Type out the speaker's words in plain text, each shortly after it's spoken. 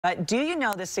Do you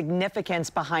know the significance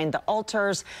behind the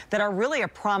altars that are really a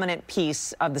prominent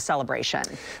piece of the celebration?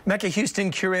 MECA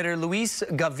Houston curator Luis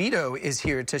Gavito is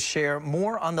here to share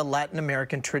more on the Latin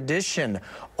American tradition.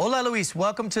 Hola, Luis.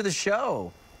 Welcome to the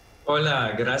show.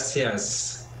 Hola,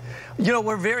 gracias. You know,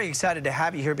 we're very excited to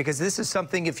have you here because this is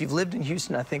something, if you've lived in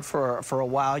Houston, I think for a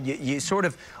while, you sort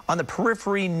of on the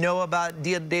periphery know about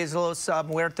Dia de los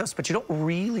Muertos, but you don't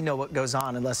really know what goes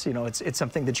on unless, you know, it's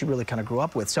something that you really kind of grew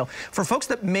up with. So for folks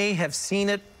that may have seen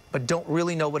it but don't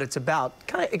really know what it's about,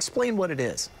 kind of explain what it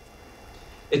is.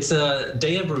 It's a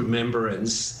day of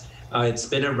remembrance. It's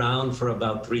been around for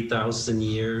about 3,000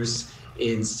 years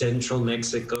in Central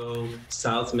Mexico,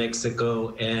 South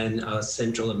Mexico, and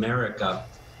Central America.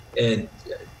 And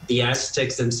the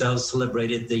Aztecs themselves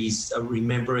celebrated these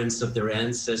remembrance of their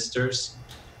ancestors.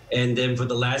 And then for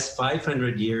the last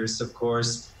 500 years, of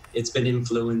course, it's been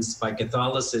influenced by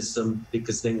Catholicism,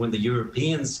 because then when the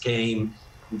Europeans came,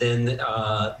 then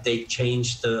they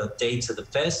changed the dates of the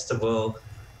festival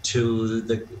to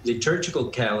the liturgical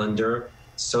calendar.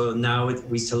 So now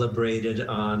we celebrate it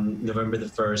on November the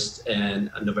 1st and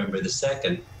November the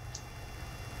 2nd.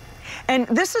 And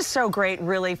this is so great,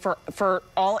 really, for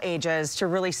all ages to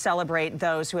really celebrate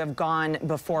those who have gone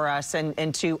before us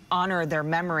and to honor their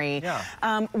memory.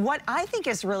 Yeah. What I think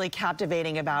is really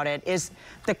captivating about it is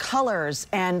the colors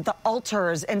and the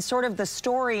altars and sort of the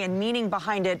story and meaning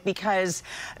behind it, because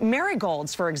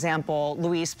marigolds, for example,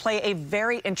 Luis, play a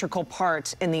very integral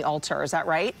part in the altar. Is that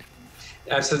right?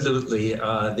 Absolutely.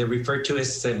 They're referred to as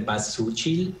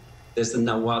cempasúchil. There's the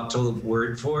Nahuatl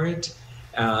word for it.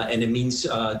 And it means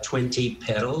 20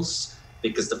 petals,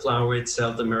 because the flower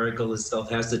itself, the marigold itself,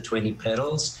 has the 20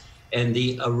 petals, and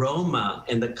the aroma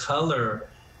and the color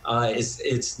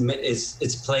it's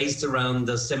placed around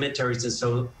the cemeteries and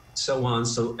so on,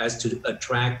 so as to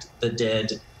attract the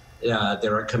dead that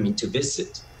are coming to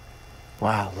visit.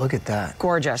 Wow, look at that.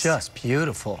 Gorgeous. Just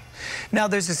beautiful. Now,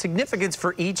 there's a significance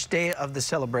for each day of the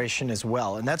celebration as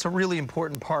well, and that's a really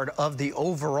important part of the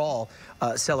overall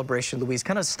celebration. Luis,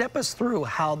 kind of step us through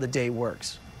how the day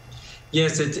works.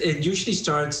 Yes, it usually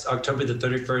starts October the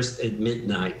 31st at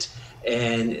midnight.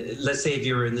 And let's say if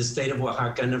you're in the state of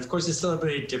Oaxaca, and of course it's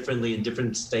celebrated differently in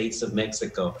different states of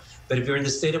Mexico, but if you're in the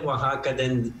state of Oaxaca,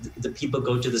 then the people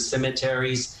go to the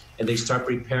cemeteries and they start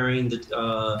preparing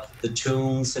the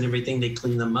tombs and everything. They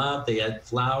clean them up, they add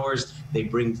flowers, they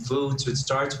bring food. So it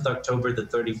starts with October the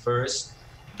 31st.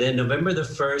 Then November the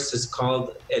 1st is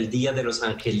called El Día de los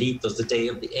Angelitos, the Day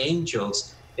of the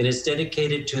Angels, and it's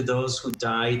dedicated to those who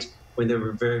died when they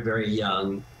were very, very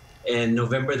young. And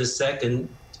November the 2nd,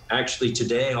 actually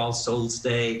today, All Souls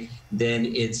Day, then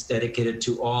it's dedicated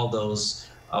to all those,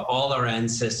 all our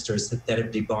ancestors that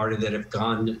have departed, that have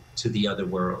gone to the other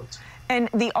world. And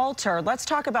the altar, let's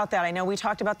talk about that. I know we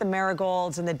talked about the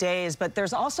marigolds and the days, but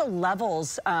there's also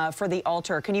levels for the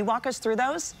altar. Can you walk us through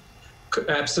those?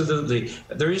 Absolutely.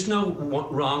 There is no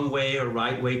wrong way or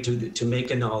right way to make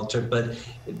an altar, but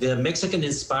the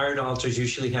Mexican-inspired altars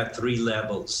usually have 3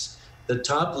 levels. The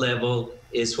top level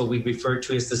is what we refer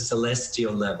to as the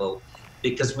celestial level,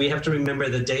 because we have to remember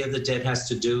the Day of the Dead has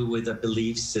to do with a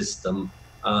belief system,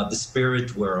 the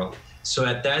spirit world. So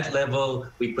at that level,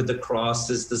 we put the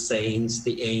crosses, the saints,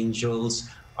 the angels,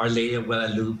 Our Lady of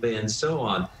Guadalupe, and so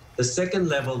on. The second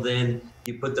level, then,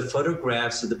 you put the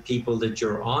photographs of the people that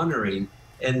you're honoring.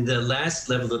 And the last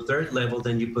level, the third level,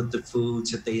 then you put the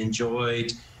foods that they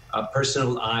enjoyed,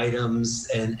 personal items,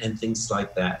 and things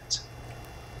like that.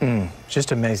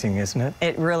 Just amazing, isn't it?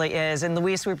 It really is. And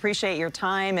Luis, we appreciate your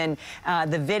time and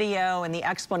the video and the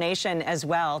explanation as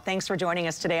well. Thanks for joining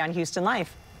us today on Houston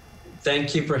Life.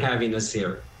 Thank you for having us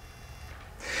here.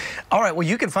 All right, well,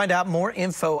 you can find out more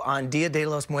info on Dia de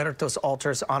los Muertos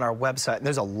altars on our website.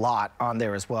 There's a lot on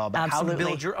there as well about how to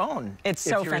build your own. It's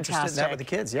so if you're fantastic. interested in that with the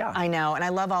kids, yeah. I know, and I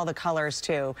love all the colors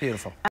too. Beautiful.